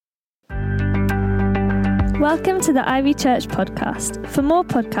Welcome to the Ivy Church podcast. For more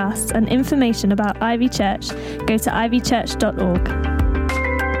podcasts and information about Ivy Church, go to ivychurch.org.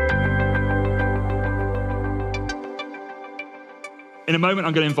 In a moment,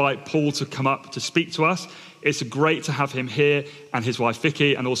 I'm going to invite Paul to come up to speak to us. It's great to have him here and his wife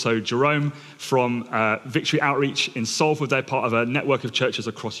Vicky and also Jerome from Victory Outreach in Salford. They're part of a network of churches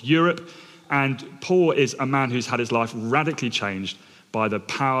across Europe. And Paul is a man who's had his life radically changed by the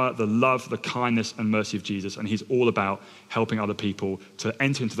power, the love, the kindness and mercy of Jesus. And he's all about helping other people to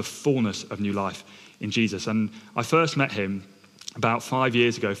enter into the fullness of new life in Jesus. And I first met him about 5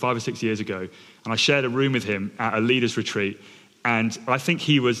 or 6 years ago. And I shared a room with him at a leaders retreat. And I think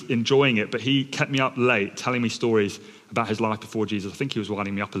he was enjoying it, but he kept me up late telling me stories about his life before Jesus. I think he was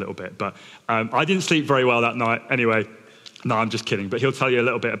winding me up a little bit, but I didn't sleep very well that night. Anyway, no, I'm just kidding, but he'll tell you a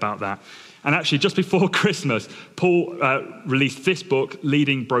little bit about that. And actually, just before Christmas, Paul released this book,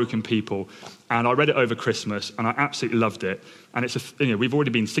 Leading Broken People. And I read it over Christmas, and I absolutely loved it. And it's we've already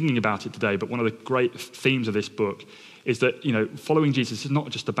been singing about it today, but one of the great themes of this book is that, following Jesus is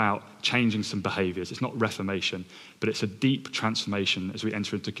not just about changing some behaviors. It's not reformation, but it's a deep transformation as we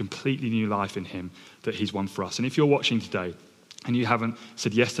enter into completely new life in him that he's won for us. And if you're watching today and you haven't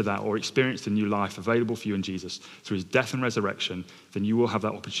said yes to that or experienced a new life available for you in Jesus through his death and resurrection, then you will have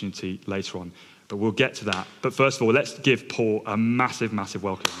that opportunity later on. But we'll get to that. But first of all, let's give Paul a massive, massive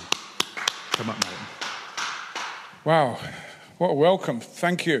welcome. Come up, mate. Wow, what a welcome.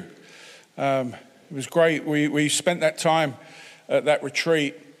 Thank you. It was great. We spent that time at that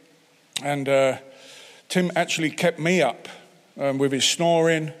retreat, and Tim actually kept me up with his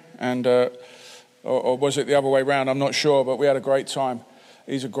snoring, and or was it the other way around? I'm not sure, but we had a great time.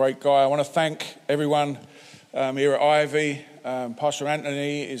 He's a great guy. I want to thank everyone here at Ivy, Pastor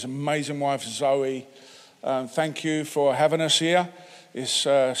Anthony, his amazing wife Zoe. Thank you for having us here. It's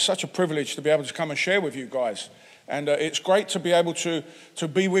such a privilege to be able to come and share with you guys, and it's great to be able to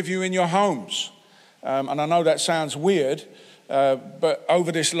be with you in your homes. And I know that sounds weird, but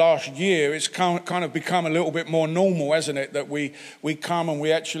over this last year, it's kind of become a little bit more normal, hasn't it? That we come and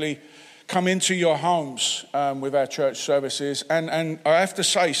we actually come into your homes with our church services. And I have to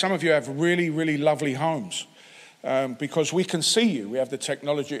say, some of you have really, really lovely homes because we can see you. We have the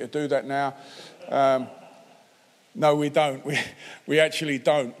technology to do that now. No, we don't. We actually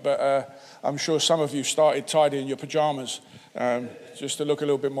don't. But I'm sure some of you started tidying your pajamas just to look a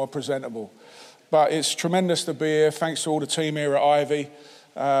little bit more presentable. But it's tremendous to be here. Thanks to all the team here at Ivy.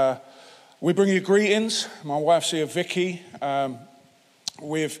 We bring you greetings. My wife's here, Vicky.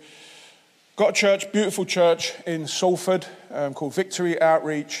 We've got a church, beautiful church in Salford called Victory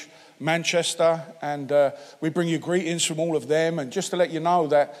Outreach Manchester. And we bring you greetings from all of them. And just to let you know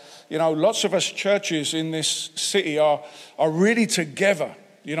that, lots of us churches in this city are really together.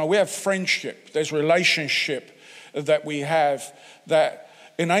 We have friendship. There's relationship that we have that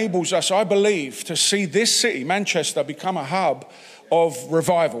enables us, I believe, to see this city, Manchester, become a hub of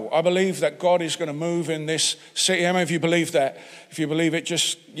revival. I believe that God is going to move in this city. How many of you believe that? If you believe it,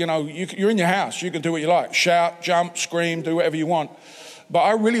 just, you're in your house. You can do what you like. Shout, jump, scream, do whatever you want. But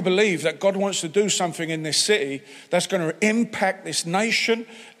I really believe that God wants to do something in this city that's going to impact this nation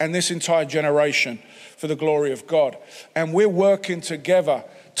and this entire generation for the glory of God. And we're working together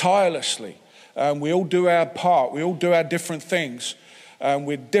tirelessly. We all do our part. We all do our different things.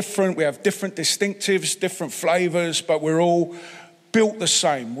 We're different, we have different distinctives, different flavors, but we're all built the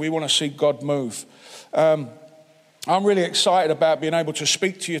same. We want to see God move. I'm really excited about being able to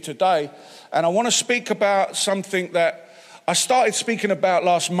speak to you today, and I want to speak about something that I started speaking about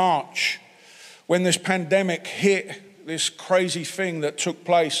last March when this pandemic hit, this crazy thing that took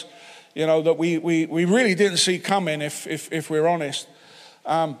place, that we really didn't see coming, if we're honest.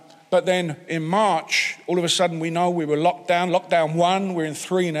 But then in March, all of a sudden we know we were locked down. Lockdown 1, we're in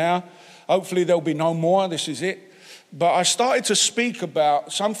 3 now. Hopefully there'll be no more. This is it. But I started to speak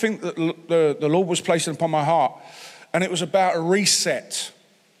about something that the Lord was placing upon my heart. And it was about a reset.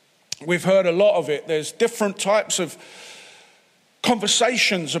 We've heard a lot of it. There's different types of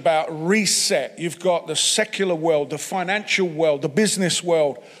conversations about reset. You've got the secular world, the financial world, the business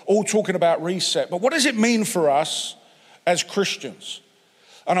world, all talking about reset. But what does it mean for us as Christians?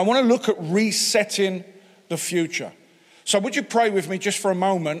 And I want to look at resetting the future. So would you pray with me just for a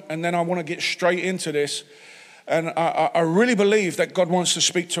moment, and then I want to get straight into this. And I really believe that God wants to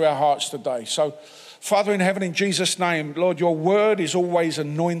speak to our hearts today. So, Father in heaven, in Jesus' name, Lord, your word is always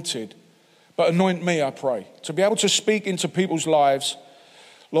anointed. But anoint me, I pray, to be able to speak into people's lives,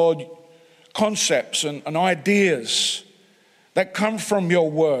 Lord, concepts and ideas that come from your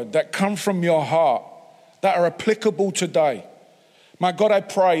word, that come from your heart, that are applicable today. My God, I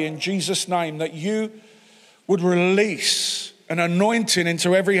pray in Jesus' name that you would release an anointing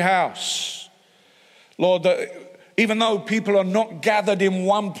into every house. Lord, that even though people are not gathered in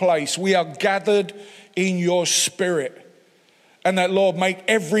one place, we are gathered in your spirit. And that, Lord, make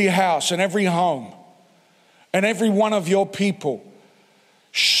every house and every home and every one of your people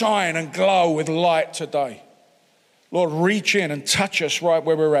shine and glow with light today. Lord, reach in and touch us right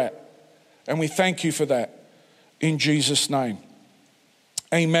where we're at. And we thank you for that in Jesus' name.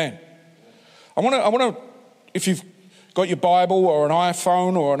 Amen. I want to, if you've got your Bible or an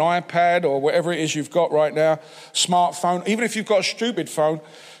iPhone or an iPad or whatever it is you've got right now, smartphone, even if you've got a stupid phone,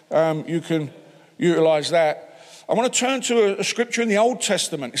 you can utilize that. I want to turn to a scripture in the Old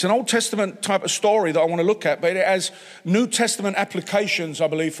Testament. It's an Old Testament type of story that I want to look at, but it has New Testament applications, I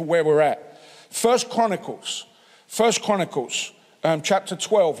believe, for where we're at. First Chronicles, chapter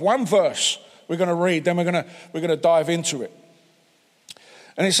 12. One verse we're going to read, then we're going to dive into it.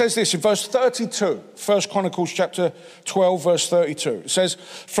 And it says this in verse 32, 1 Chronicles chapter 12, verse 32. It says,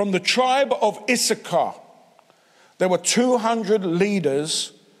 from the tribe of Issachar, there were 200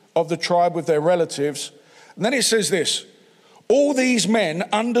 leaders of the tribe with their relatives. And then it says this, all these men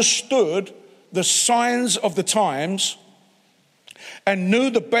understood the signs of the times and knew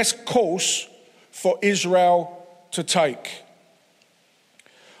the best course for Israel to take.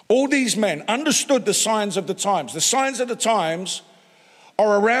 All these men understood the signs of the times. The signs of the times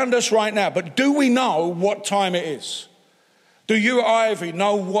are around us right now, but do we know what time it is? Do you, Ivy,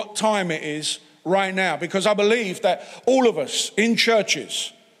 know what time it is right now? Because I believe that all of us in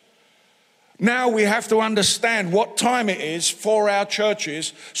churches, now we have to understand what time it is for our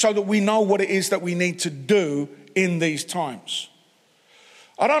churches so that we know what it is that we need to do in these times.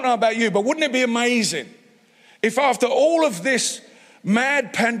 I don't know about you, but wouldn't it be amazing if after all of this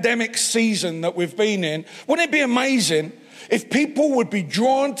mad pandemic season that we've been in, wouldn't it be amazing if people would be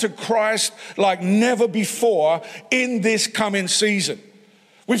drawn to Christ like never before in this coming season?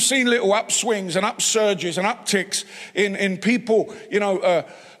 We've seen little upswings and upsurges and upticks in people,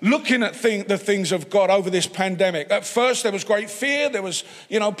 looking at the things of God over this pandemic. At first, there was great fear. There was,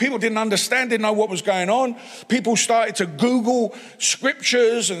 people didn't understand, didn't know what was going on. People started to Google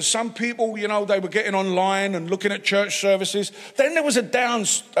scriptures, and some people, they were getting online and looking at church services. Then there was a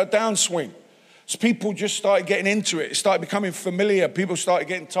downswing. So people just started getting into it. It started becoming familiar. People started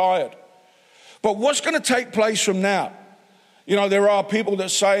getting tired. But what's going to take place from now? There are people that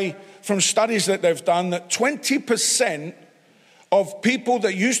say from studies that they've done that 20% of people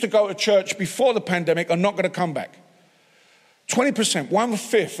that used to go to church before the pandemic are not going to come back. 20%,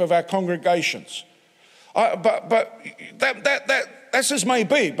 1/5 of our congregations. But that's as may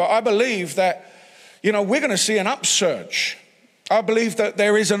be. But I believe that, we're going to see an upsurge. I believe that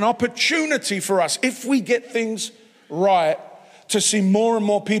there is an opportunity for us, if we get things right, to see more and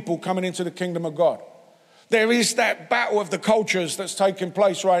more people coming into the kingdom of God. There is that battle of the cultures that's taking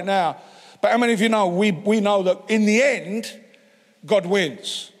place right now. But how many of you know, we know that in the end, God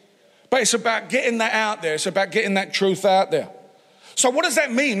wins. But it's about getting that out there. It's about getting that truth out there. So what does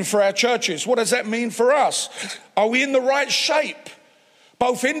that mean for our churches? What does that mean for us? Are we in the right shape,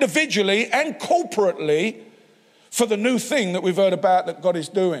 both individually and corporately, for the new thing that we've heard about that God is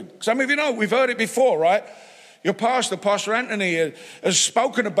doing? Some of you know, we've heard it before, right? Your pastor, Pastor Anthony, has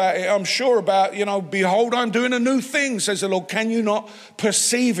spoken about it, I'm sure, about, behold, I'm doing a new thing, says the Lord. Can you not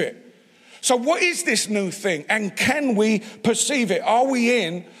perceive it? So what is this new thing? And can we perceive it? Are we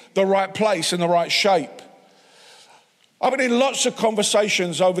in the right place, in the right shape? I've been in lots of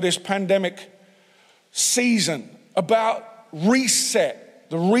conversations over this pandemic season about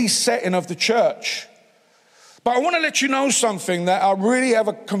reset, the resetting of the church. But I want to let you know something that I really have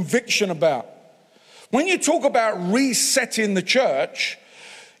a conviction about. When you talk about resetting the church,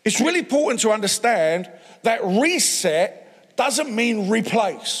 it's really important to understand that reset doesn't mean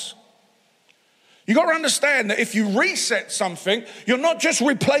replace. You got to understand that if you reset something, you're not just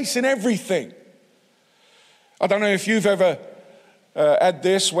replacing everything. I don't know if you've ever had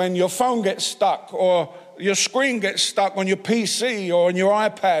this when your phone gets stuck or your screen gets stuck on your PC or on your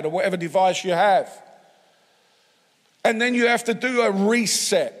iPad or whatever device you have. And then you have to do a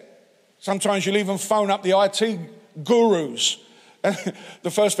reset. Sometimes you'll even phone up the IT gurus. And the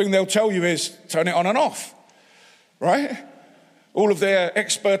first thing they'll tell you is turn it on and off, right? All of their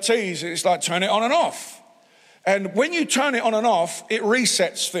expertise, it's like turn it on and off. And when you turn it on and off, it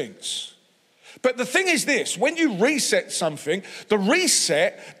resets things. But the thing is this, when you reset something, the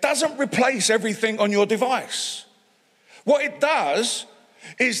reset doesn't replace everything on your device. What it does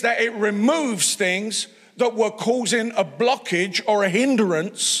is that it removes things that were causing a blockage or a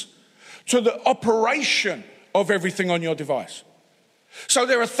hindrance to the operation of everything on your device. So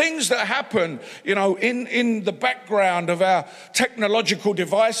there are things that happen, in the background of our technological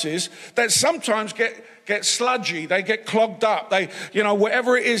devices that sometimes get sludgy, they get clogged up,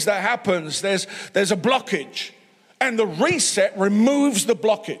 whatever it is that happens, there's a blockage. And the reset removes the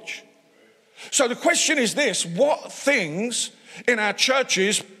blockage. So the question is this: what things in our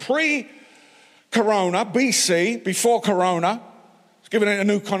churches pre-corona, BC, before corona, it's giving it a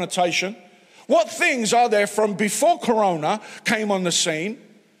new connotation, what things are there from before corona came on the scene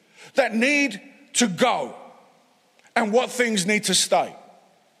that need to go? And what things need to stay?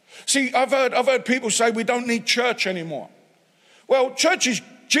 See, I've heard people say we don't need church anymore. Well, church is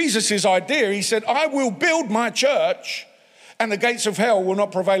Jesus' idea. He said, I will build my church and the gates of hell will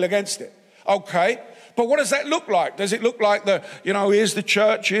not prevail against it. Okay, but what does that look like? Does it look like here's the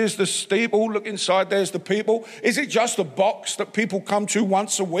church, here's the steeple, look inside, there's the people? Is it just a box that people come to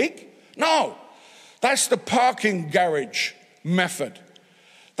once a week? No, that's the parking garage method.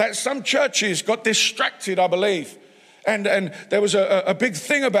 That some churches got distracted, I believe. And there was a big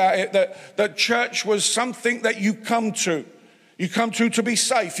thing about it that church was something that you come to. You come to be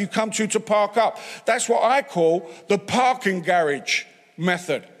safe. You come to park up. That's what I call the parking garage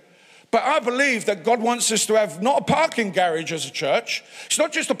method. But I believe that God wants us to have not a parking garage as a church. It's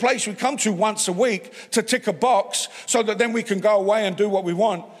not just a place we come to once a week to tick a box so that then we can go away and do what we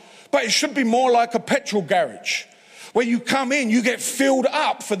want. But it should be more like a petrol garage, where you come in, you get filled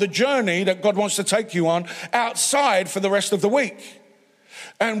up for the journey that God wants to take you on outside for the rest of the week.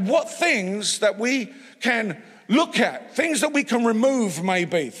 And what things that we can look at, things that we can remove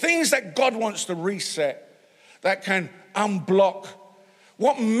maybe, things that God wants to reset, that can unblock.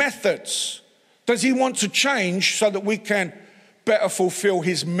 What methods does he want to change so that we can better fulfill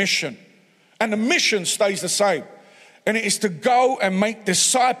his mission? And the mission stays the same. And it is to go and make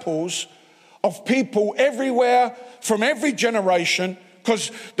disciples of people everywhere, from every generation,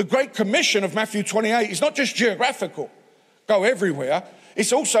 because the Great Commission of Matthew 28 is not just geographical, go everywhere.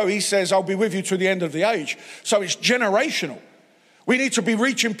 It's also, he says, I'll be with you to the end of the age. So it's generational. We need to be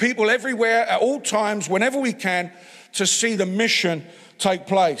reaching people everywhere at all times, whenever we can, to see the mission take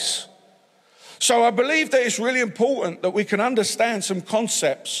place. So I believe that it's really important that we can understand some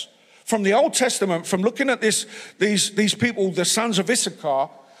concepts from the Old Testament, from looking at these people, the sons of Issachar,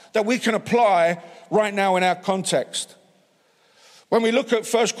 that we can apply right now in our context. When we look at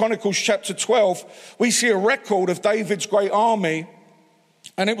 1 Chronicles chapter 12, we see a record of David's great army,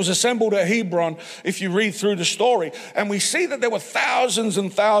 and it was assembled at Hebron, if you read through the story. And we see that there were thousands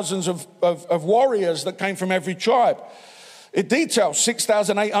and thousands of warriors that came from every tribe. It details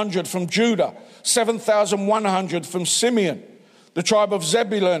 6,800 from Judah, 7,100 from Simeon. The tribe of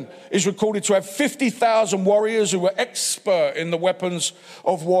Zebulun is recorded to have 50,000 warriors who were expert in the weapons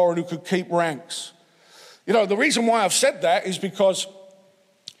of war and who could keep ranks. The reason why I've said that is because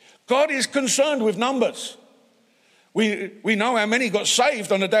God is concerned with numbers. We know how many got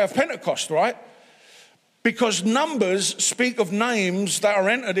saved on the day of Pentecost, right? Because numbers speak of names that are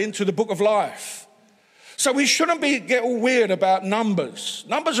entered into the book of life. So we shouldn't get all weird about numbers.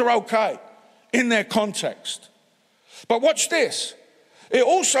 Numbers are okay in their context. But watch this. It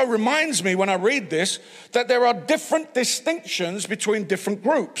also reminds me when I read this that there are different distinctions between different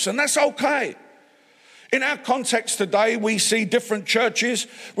groups, and that's okay. In our context today, we see different churches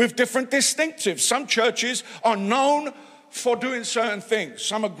with different distinctives. Some churches are known for doing certain things.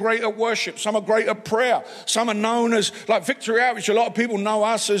 Some are great at worship. Some are great at prayer. Some are known as, like Victory Outreach, a lot of people know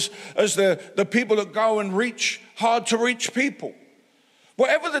us as the people that go and reach hard to reach people.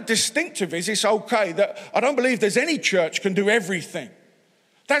 Whatever the distinctive is, it's okay. That I don't believe there's any church can do everything.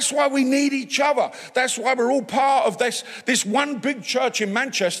 That's why we need each other. That's why we're all part of this one big church in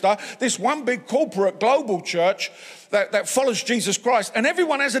Manchester, this one big corporate global church that follows Jesus Christ. And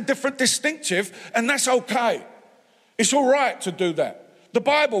everyone has a different distinctive, and that's okay. It's all right to do that. The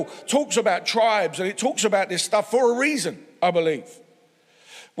Bible talks about tribes, and it talks about this stuff for a reason, I believe.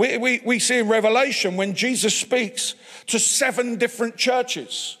 We see in Revelation when Jesus speaks to 7 different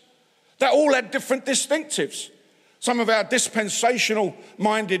churches that all had different distinctives. Some of our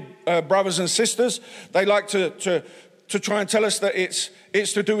dispensational-minded brothers and sisters, they like to try and tell us that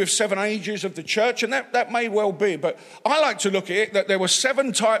it's to do with 7 ages of the church, and that may well be. But I like to look at it that there were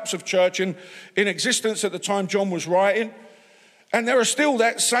 7 types of church in existence at the time John was writing, and there are still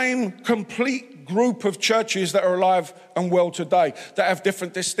that same complete group of churches that are alive and well today that have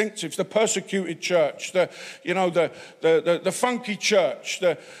different distinctives. The persecuted church, the funky church,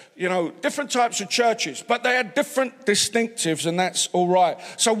 different types of churches, but they have different distinctives, and that's all right.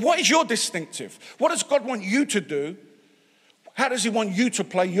 So what is your distinctive? What does God want you to do? How does he want you to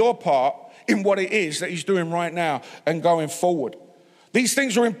play your part in what it is that he's doing right now and going forward? These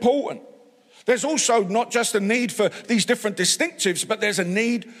things are important. There's also not just a need for these different distinctives, but there's a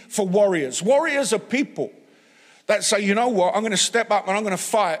need for warriors. Warriors are people that say, you know what, I'm going to step up and I'm going to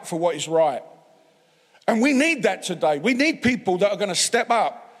fight for what is right. And we need that today. We need people that are going to step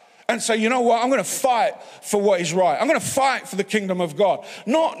up and say, you know what, I'm going to fight for what is right. I'm going to fight for the kingdom of God.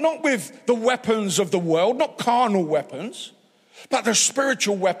 Not with the weapons of the world, not carnal weapons, but the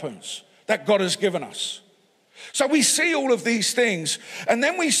spiritual weapons that God has given us. So we see all of these things, and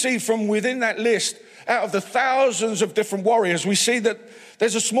then we see from within that list, out of the thousands of different warriors, we see that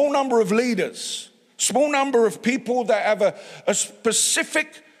there's a small number of leaders, small number of people that have a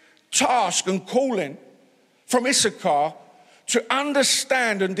specific task and calling from Issachar to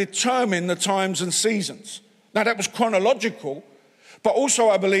understand and determine the times and seasons. Now that was chronological, but also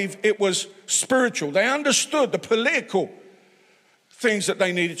I believe it was spiritual. They understood the political things that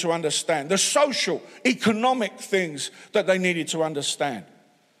they needed to understand, the social, economic things that they needed to understand.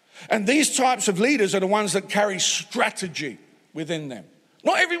 And these types of leaders are the ones that carry strategy within them.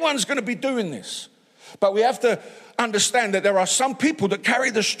 Not everyone's going to be doing this, but we have to understand that there are some people that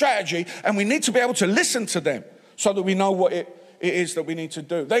carry the strategy, and we need to be able to listen to them so that we know what it is that we need to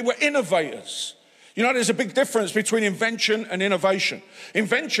do. They were innovators. You know, there's a big difference between invention and innovation.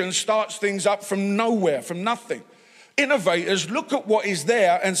 Invention starts things up from nowhere, from nothing. Innovators look at what is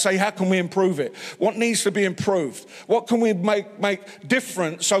there and say, how can we improve it? What needs to be improved? What can we make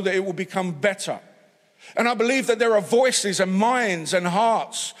different so that it will become better? And I believe that there are voices and minds and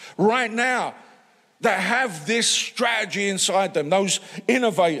hearts right now that have this strategy inside them, those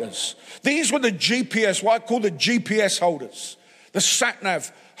innovators. These were the GPS, what I call the GPS holders, the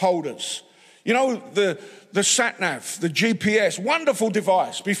sat-nav holders. You know, the sat-nav, the GPS, wonderful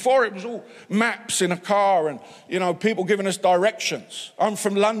device. Before it was all maps in a car and, you know, people giving us directions. I'm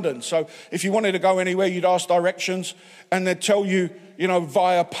from London, so if you wanted to go anywhere, you'd ask directions and they'd tell you, you know,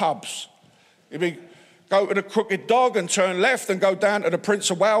 via pubs. You'd be, go to the Crooked Dog and turn left and go down to the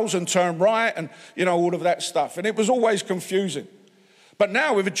Prince of Wales and turn right and, you know, all of that stuff. And it was always confusing. But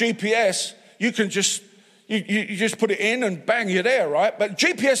now with a GPS, you can just, you just put it in and bang, you're there, right? But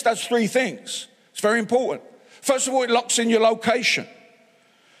GPS does three things. It's very important. First of all, it locks in your location.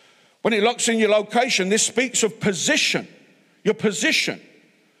 When it locks in your location, this speaks of position, your position.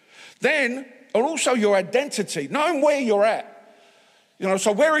 Then, and also your identity, knowing where you're at. You know,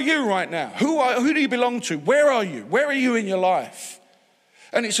 so where are you right now? Who do you belong to? Where are you? Where are you in your life?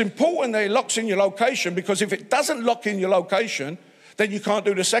 And it's important that it locks in your location, because if it doesn't lock in your location, then you can't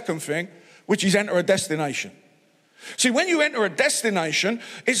do the second thing, which is enter a destination. See, when you enter a destination,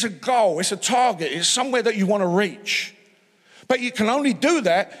 it's a goal, it's a target, it's somewhere that you want to reach. But you can only do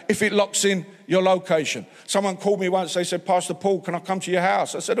that if it locks in your location. Someone called me once, they said, Pastor Paul, can I come to your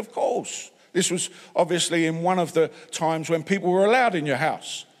house? I said, of course. This was obviously in one of the times when people were allowed in your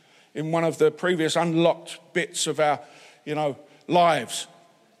house, in one of the previous unlocked bits of our, you know, lives,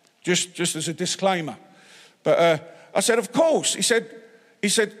 just as a disclaimer. But I said, of course. He said,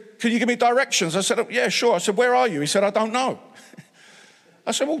 can you give me directions? I said, oh, yeah, sure. I said, where are you? He said, I don't know.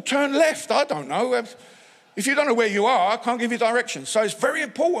 I said, well, turn left. I don't know. If you don't know where you are, I can't give you directions. So it's very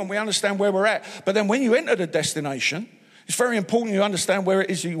important we understand where we're at. But then when you enter the destination, it's very important you understand where it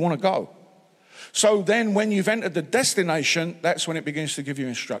is you want to go. So then when you've entered the destination, that's when it begins to give you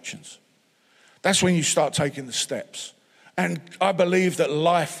instructions. That's when you start taking the steps. And I believe that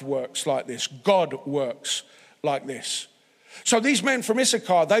life works like this. God works like this. So these men from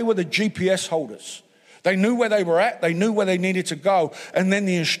Issachar, they were the GPS holders. They knew where they were at, they knew where they needed to go, and then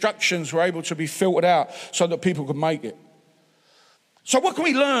the instructions were able to be filtered out so that people could make it. So what can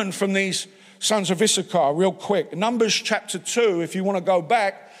we learn from these sons of Issachar real quick? Numbers chapter 2, if you want to go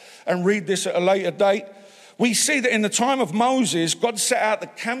back and read this at a later date, we see that in the time of Moses, God set out the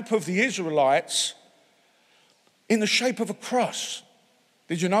camp of the Israelites in the shape of a cross.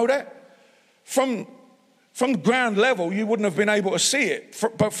 Did you know that? From the ground level, you wouldn't have been able to see it.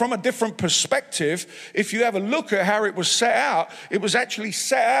 But from a different perspective, if you have a look at how it was set out, it was actually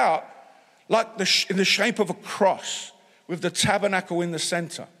set out like in the shape of a cross with the tabernacle in the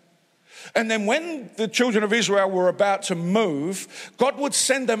center. And then when the children of Israel were about to move, God would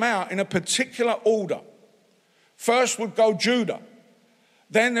send them out in a particular order. First would go Judah.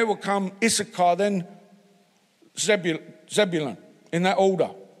 Then there would come Issachar, then Zebulun, in that order.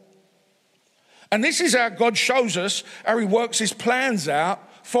 And this is how God shows us how he works his plans out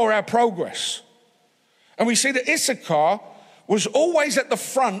for our progress. And we see that Issachar was always at the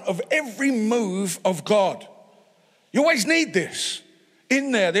front of every move of God. You always need this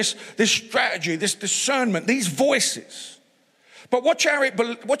in there, this strategy, this discernment, these voices. But watch how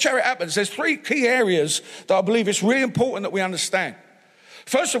it happens. There's three key areas that I believe it's really important that we understand.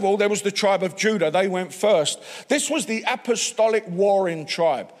 First of all, there was the tribe of Judah. They went first. This was the apostolic warring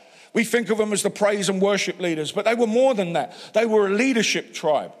tribe. We think of them as the praise and worship leaders, but they were more than that. They were a leadership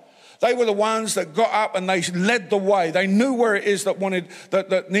tribe. They were the ones that got up and they led the way. They knew where it is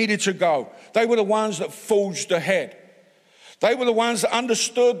that needed to go. They were the ones that forged ahead. They were the ones that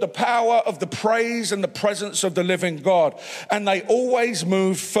understood the power of the praise and the presence of the living God. And they always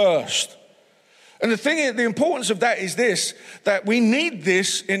moved first. And the importance of that is this, that we need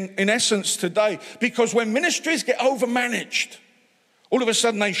this in essence today, because when ministries get overmanaged, all of a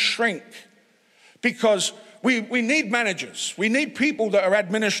sudden they shrink, because we need managers. We need people that are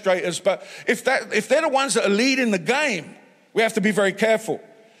administrators, but if they're the ones that are leading the game, we have to be very careful,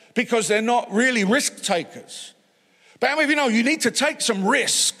 because they're not really risk takers. But how many of you know you need to take some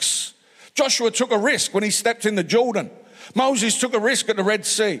risks? Joshua took a risk when he stepped in the Jordan. Moses took a risk at the Red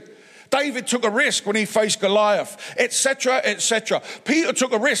Sea. David took a risk when he faced Goliath, etc., etc. Peter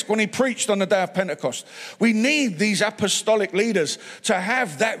took a risk when he preached on the day of Pentecost. We need these apostolic leaders to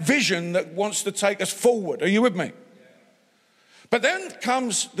have that vision that wants to take us forward. Are you with me? But then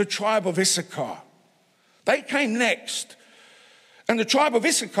comes the tribe of Issachar. They came next. And the tribe of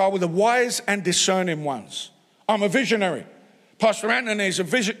Issachar were the wise and discerning ones. I'm a visionary. Pastor Anthony is a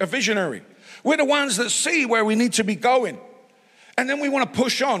visionary. We're the ones that see where we need to be going. And then we want to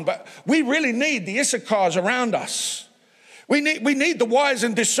push on, but we really need the Issachars around us. We need the wise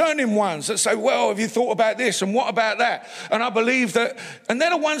and discerning ones that say, well, have you thought about this and what about that? And I believe that, and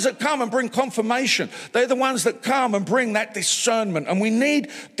they're the ones that come and bring confirmation. They're the ones that come and bring that discernment, and we need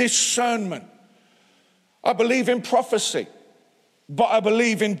discernment. I believe in prophecy, but I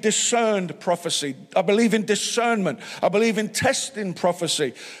believe in discerned prophecy. I believe in discernment. I believe in testing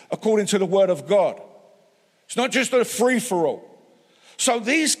prophecy according to the word of God. It's not just a free-for-all. So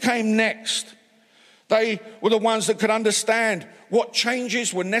these came next. They were the ones that could understand what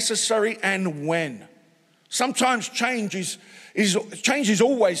changes were necessary and when. Sometimes change is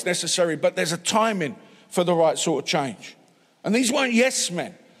always necessary, but there's a timing for the right sort of change. And these weren't yes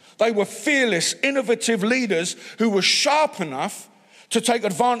men. They were fearless, innovative leaders who were sharp enough to take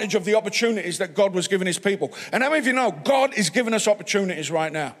advantage of the opportunities that God was giving his people. And how many of you know God is giving us opportunities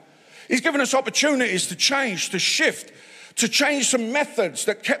right now? He's given us opportunities to change, to shift, to change some methods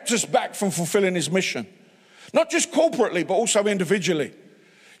that kept us back from fulfilling his mission. Not just corporately, but also individually.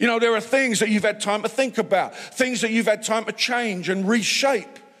 You know, there are things that you've had time to think about, things that you've had time to change and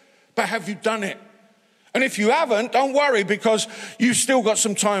reshape. But have you done it? And if you haven't, don't worry, because you've still got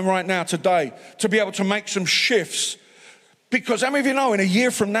some time right now today to be able to make some shifts. Because how many of you know in a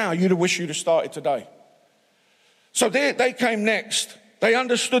year from now, you'd have wished you'd have started today? So they came next. They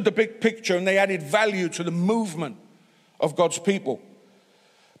understood the big picture and they added value to the movement of God's people.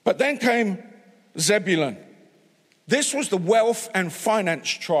 But then came Zebulun. This was the wealth and finance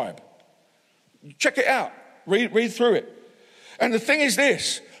tribe. Check it out. Read through it. And the thing is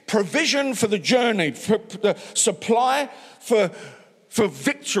this, provision for the journey, for the supply for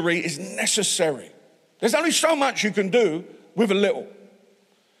victory is necessary. There's only so much you can do with a little.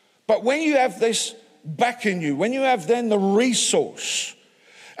 But when you have this backing you, when you have then the resource,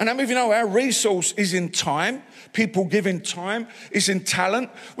 and how many of you know our resource is in time? People giving time is in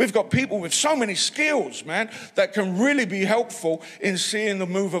talent. We've got people with so many skills, man, that can really be helpful in seeing the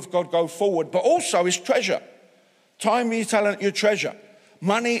move of God go forward. But also is treasure. Time, your talent, your treasure.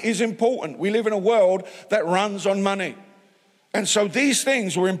 Money is important. We live in a world that runs on money. And so these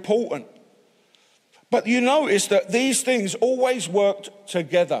things were important. But you notice that these things always worked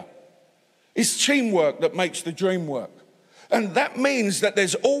together. It's teamwork that makes the dream work. And that means that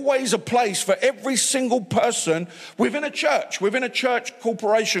there's always a place for every single person within a church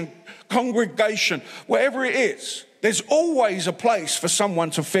corporation, congregation, wherever it is. There's always a place for someone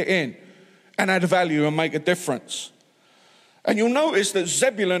to fit in and add value and make a difference. And you'll notice that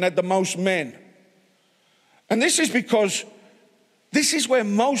Zebulun had the most men. And this is because this is where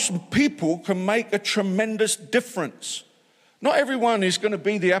most people can make a tremendous difference. Not everyone is going to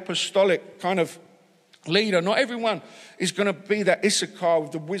be the apostolic kind of leader. Not everyone is going to be that Issachar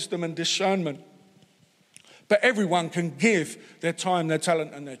with the wisdom and discernment. But everyone can give their time, their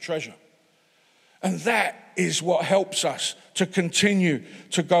talent, and their treasure. And that is what helps us to continue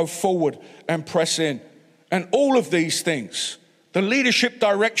to go forward and press in. And all of these things, the leadership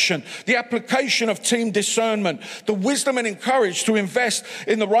direction, the application of team discernment, the wisdom and encourage to invest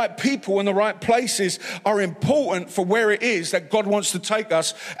in the right people and the right places are important for where it is that God wants to take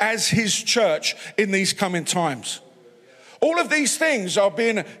us as his church in these coming times. All of these things are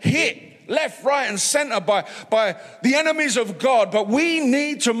being hit left, right, and center by the enemies of God. But we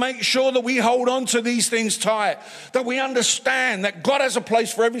need to make sure that we hold on to these things tight, that we understand that God has a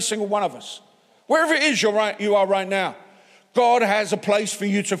place for every single one of us. Wherever it is you are right now, God has a place for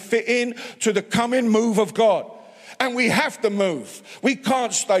you to fit in to the coming move of God. And we have to move. We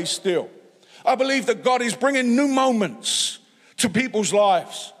can't stay still. I believe that God is bringing new moments to people's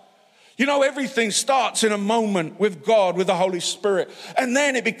lives. You know, everything starts in a moment with God, with the Holy Spirit. And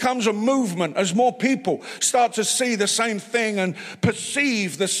then it becomes a movement as more people start to see the same thing and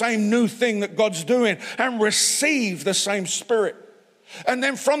perceive the same new thing that God's doing and receive the same Spirit. And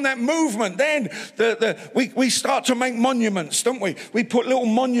then from that movement, then we start to make monuments, don't we? We put little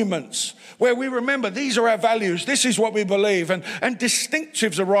monuments where we remember these are our values. This is what we believe. And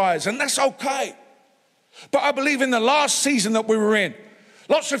distinctives arise, and that's okay. But I believe in the last season that we were in,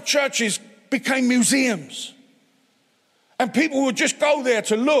 lots of churches became museums. And people would just go there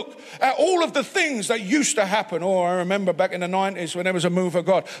to look at all of the things that used to happen. Oh, I remember back in the 90s when there was a move of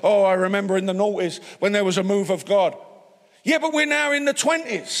God. Oh, I remember in the noughties when there was a move of God. Yeah, but we're now in the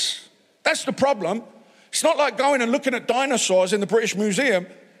 20s. That's the problem. It's not like going and looking at dinosaurs in the British Museum.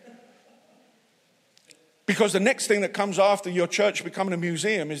 Because the next thing that comes after your church becoming a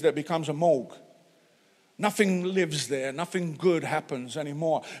museum is that it becomes a morgue. Nothing lives there. Nothing good happens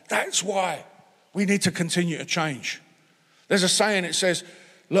anymore. That's why we need to continue to change. There's a saying, it says,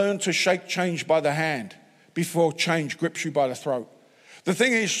 learn to shake change by the hand before change grips you by the throat. The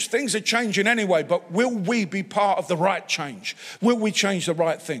thing is, things are changing anyway, but will we be part of the right change? Will we change the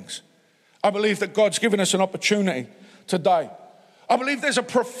right things? I believe that God's given us an opportunity today. I believe there's a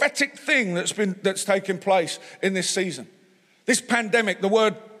prophetic thing that's taken place in this season. This pandemic, the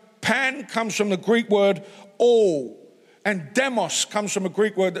word pan comes from the Greek word all, and demos comes from a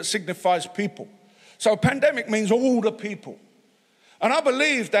Greek word that signifies people. So a pandemic means all the people. And I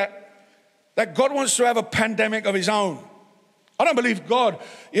believe that God wants to have a pandemic of his own. I don't believe God,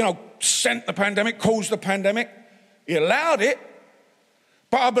 sent the pandemic, caused the pandemic. He allowed it.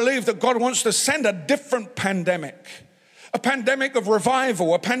 But I believe that God wants to send a different pandemic. A pandemic of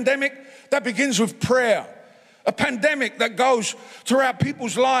revival. A pandemic that begins with prayer. A pandemic that goes throughout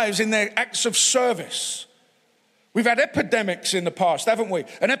people's lives in their acts of service. We've had epidemics in the past, haven't we?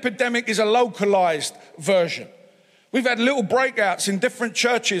 An epidemic is a localized version. We've had little breakouts in different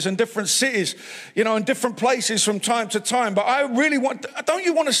churches and different cities, in different places from time to time. But don't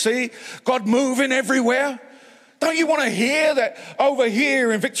you want to see God moving everywhere? Don't you want to hear that over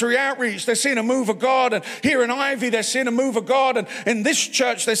here in Victory Outreach, they're seeing a move of God, and here in Ivy, they're seeing a move of God, and in this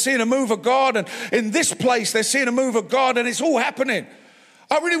church, they're seeing a move of God, and in this place, they're seeing a move of God, and it's all happening.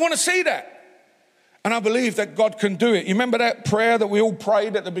 I really want to see that. And I believe that God can do it. You remember that prayer that we all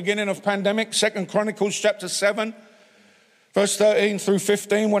prayed at the beginning of pandemic, 2 Chronicles chapter 7? Verse 13 through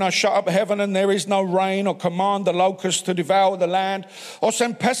 15, when I shut up heaven and there is no rain, or command the locusts to devour the land, or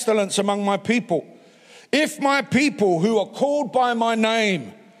send pestilence among my people. If my people who are called by my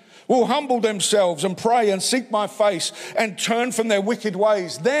name will humble themselves and pray and seek my face and turn from their wicked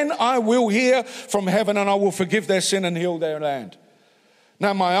ways, then I will hear from heaven and I will forgive their sin and heal their land.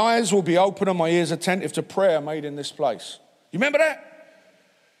 Now my eyes will be open and my ears attentive to prayer made in this place. You remember that?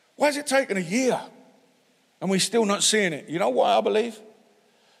 Why has it taken a year? And we're still not seeing it. You know why I believe?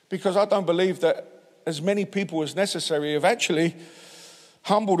 Because I don't believe that as many people as necessary have actually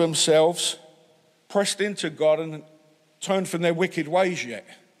humbled themselves, pressed into God, and turned from their wicked ways yet.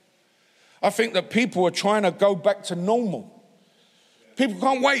 I think that people are trying to go back to normal. People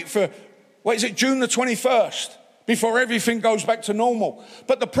can't wait for, June the 21st before everything goes back to normal.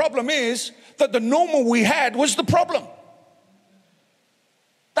 But the problem is that the normal we had was the problem.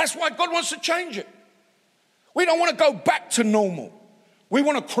 That's why God wants to change it. We don't want to go back to normal. We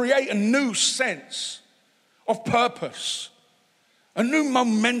want to create a new sense of purpose, a new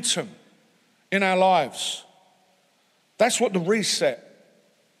momentum in our lives. That's what the reset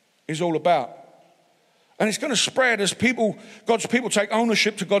is all about. And it's going to spread as God's people take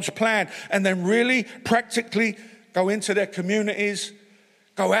ownership to God's plan and then really practically go into their communities,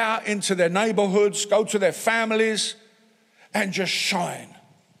 go out into their neighborhoods, go to their families and just shine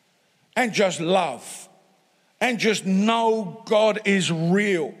and just love. And just know God is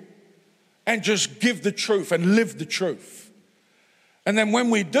real. And just give the truth and live the truth. And then when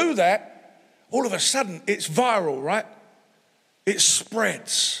we do that, all of a sudden it's viral, right? It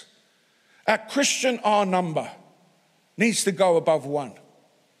spreads. Our Christian R number needs to go above 1.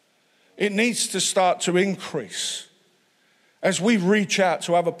 It needs to start to increase as we reach out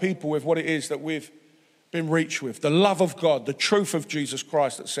to other people with what it is that we've been reached with. The love of God, the truth of Jesus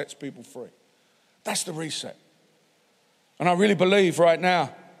Christ that sets people free. That's the reset. And I really believe right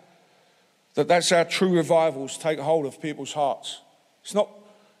now That's how true revivals take hold of people's hearts. It's not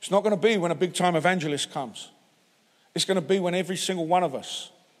going to be when a big time evangelist comes. It's going to be when every single one of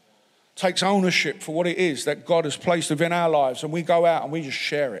us takes ownership for what it is that God has placed within our lives, and we go out and we just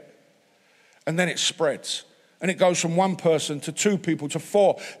share it. And then it spreads. And it goes from one person to 2 people to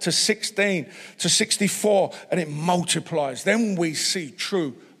 4 to 16 to 64, and it multiplies. Then we see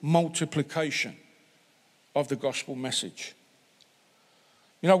true multiplication of the gospel message.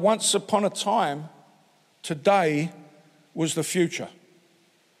 You know, once upon a time, today was the future.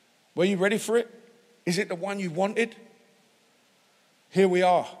 Were you ready for it? Is it the one you wanted? Here we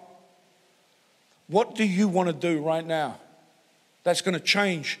are. What do you want to do right now that's going to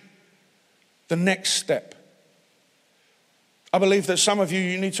change the next step? I believe that some of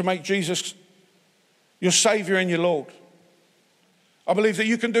you need to make Jesus your Savior and your Lord. I believe that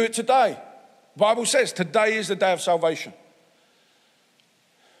you can do it today. The Bible says today is the day of salvation.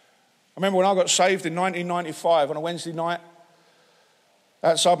 I remember when I got saved in 1995 on a Wednesday night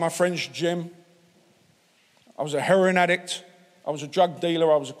outside my friend's gym. I was a heroin addict. I was a drug dealer.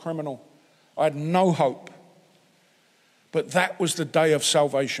 I was a criminal. I had no hope. But that was the day of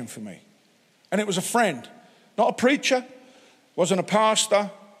salvation for me. And it was a friend, not a preacher, wasn't a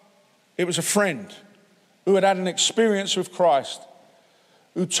pastor. It was a friend who had an experience with Christ,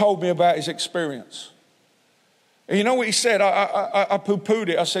 who told me about his experience. And you know what he said? I poo-pooed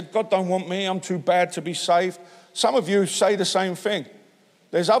it. I said, God don't want me. I'm too bad to be saved. Some of you say the same thing.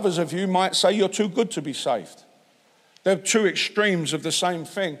 There's others of you might say you're too good to be saved. They're 2 extremes of the same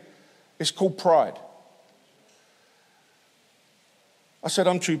thing. It's called pride. I said,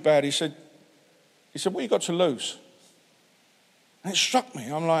 I'm too bad. He said, what you got to lose? And it struck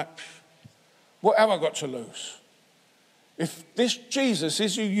me. I'm like, what have I got to lose? If this Jesus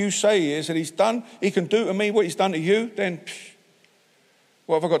is who you say he is, and he can do to me what he's done to you, then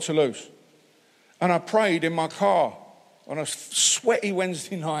what have I got to lose? And I prayed in my car on a sweaty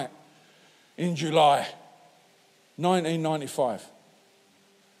Wednesday night in July 1995.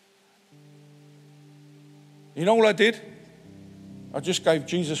 You know what I did? I just gave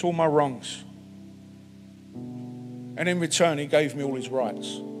Jesus all my wrongs. And in return, he gave me all his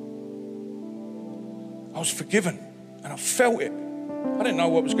rights. I was forgiven, and I felt it. I didn't know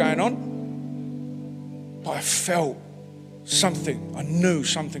what was going on, but I felt something. I knew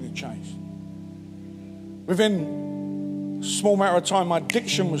something had changed. Within a small matter of time, my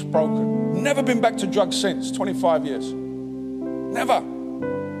addiction was broken. Never been back to drugs since, 25 years. Never.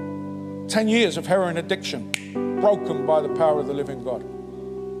 10 years of heroin addiction, broken by the power of the living God.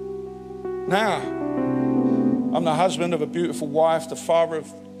 Now, I'm the husband of a beautiful wife, the father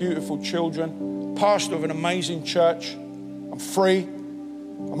of beautiful children, pastor of an amazing church. I'm free.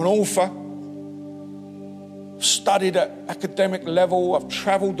 I'm an author. I've studied at academic level. I've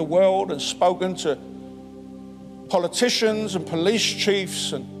traveled the world and spoken to politicians and police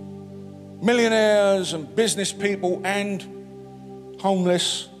chiefs and millionaires and business people and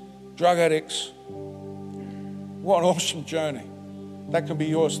homeless, drug addicts. What an awesome journey. That can be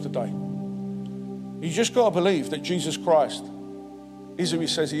yours today. You just got to believe that Jesus Christ is who he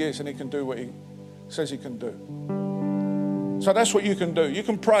says he is, and he can do what he says he can do. So that's what you can do. You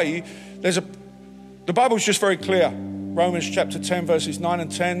can pray. The Bible's just very clear. Romans chapter 10, verses 9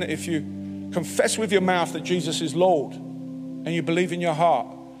 and 10. If you confess with your mouth that Jesus is Lord and you believe in your heart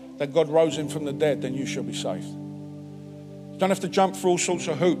that God rose him from the dead, then you shall be saved. You don't have to jump through all sorts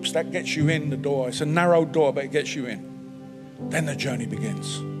of hoops. That gets you in the door. It's a narrow door, but it gets you in. Then the journey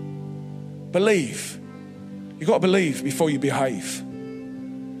begins. Believe. You've got to believe before you behave.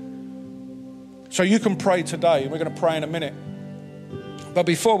 So you can pray today. We're going to pray in a minute. But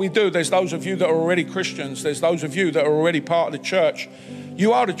before we do, there's those of you that are already Christians. There's those of you that are already part of the church.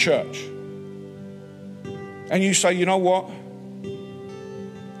 You are the church. And you say, you know what?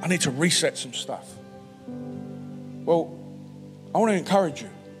 I need to reset some stuff. Well, I want to encourage you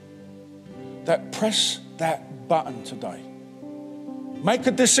that press that button today. Make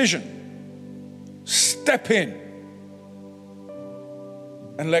a decision. Step in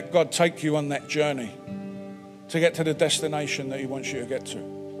and let God take you on that journey to get to the destination that he wants you to get to.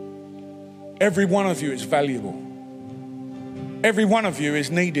 Every one of you is valuable. Every one of you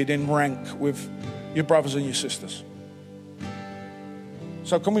is needed in rank with your brothers and your sisters.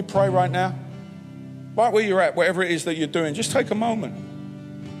 So can we pray right now? Right where you're at, whatever it is that you're doing, just take a moment.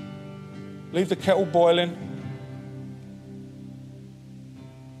 Leave the kettle boiling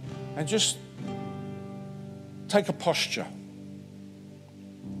and just take a posture.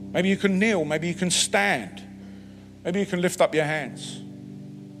 Maybe you can kneel, maybe you can stand, maybe you can lift up your hands.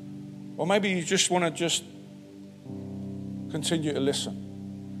 Or maybe you just want to continue to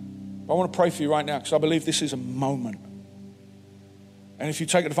listen. I want to pray for you right now because I believe this is a moment. And if you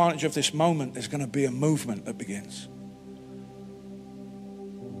take advantage of this moment, there's going to be a movement that begins.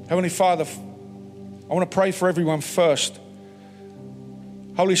 Heavenly Father, I want to pray for everyone first.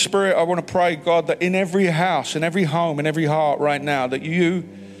 Holy Spirit, I want to pray, God, that in every house, in every home, in every heart right now, that you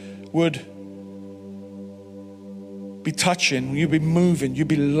would be touching, you'd be moving, you'd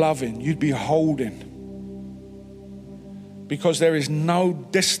be loving, you'd be holding. Because there is no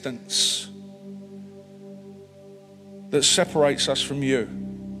distance that separates us from you.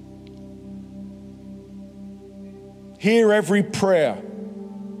 Hear every prayer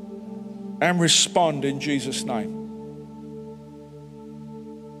and respond in Jesus' name.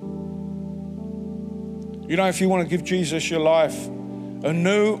 You know, if you want to give Jesus your life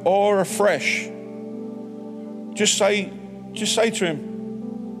anew or afresh, just say to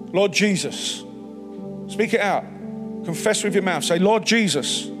him, Lord Jesus. Speak it out. Confess with your mouth. Say, Lord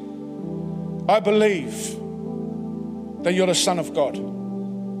Jesus, I believe that you're the Son of God.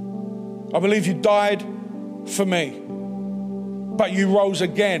 I believe you died for me, but you rose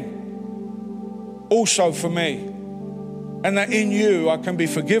again also for me. And that in you I can be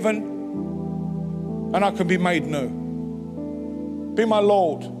forgiven and I can be made new. Be my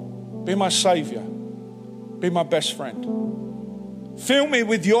Lord, be my Savior, be my best friend. Fill me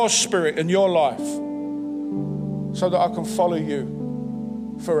with your spirit and your life so that I can follow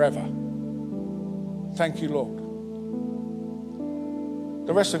you forever. Thank you, Lord.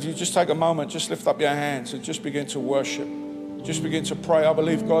 The rest of you, just take a moment, just lift up your hands and just begin to worship. Just begin to pray. I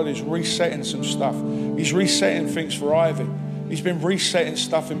believe God is resetting some stuff. He's resetting things for Ivy. He's been resetting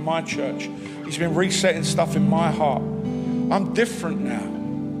stuff in my church. He's been resetting stuff in my heart. I'm different now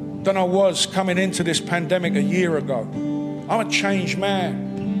than I was coming into this pandemic a year ago. I'm a changed man.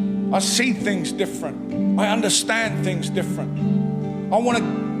 I see things different. I understand things different. I want to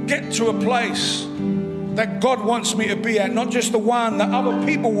get to a place that God wants me to be at, not just the one that other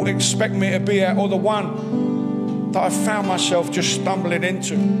people would expect me to be at or the one that I found myself just stumbling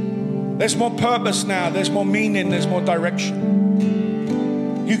into. There's more purpose now. There's more meaning. There's more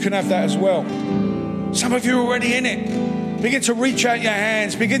direction. You can have that as well. Some of you are already in it. Begin to reach out your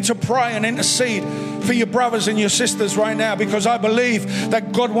hands. Begin to pray and intercede for your brothers and your sisters right now, because I believe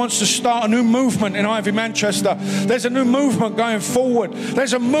that God wants to start a new movement in Ivy Manchester. There's a new movement going forward.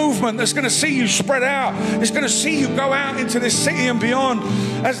 There's a movement that's going to see you spread out. It's going to see you go out into this city and beyond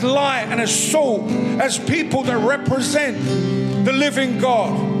as light and as salt, as people that represent the living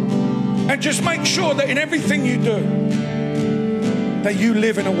God. And just make sure that in everything you do, that you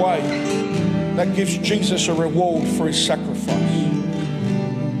live in a way that gives Jesus a reward for his sacrifice.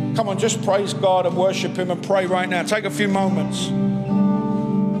 Come on, just praise God and worship him and pray right now. Take a few moments.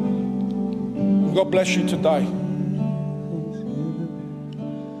 And God bless you today.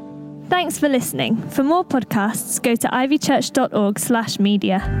 Thanks for listening. For more podcasts, go to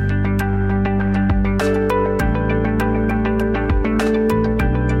ivychurch.org/media.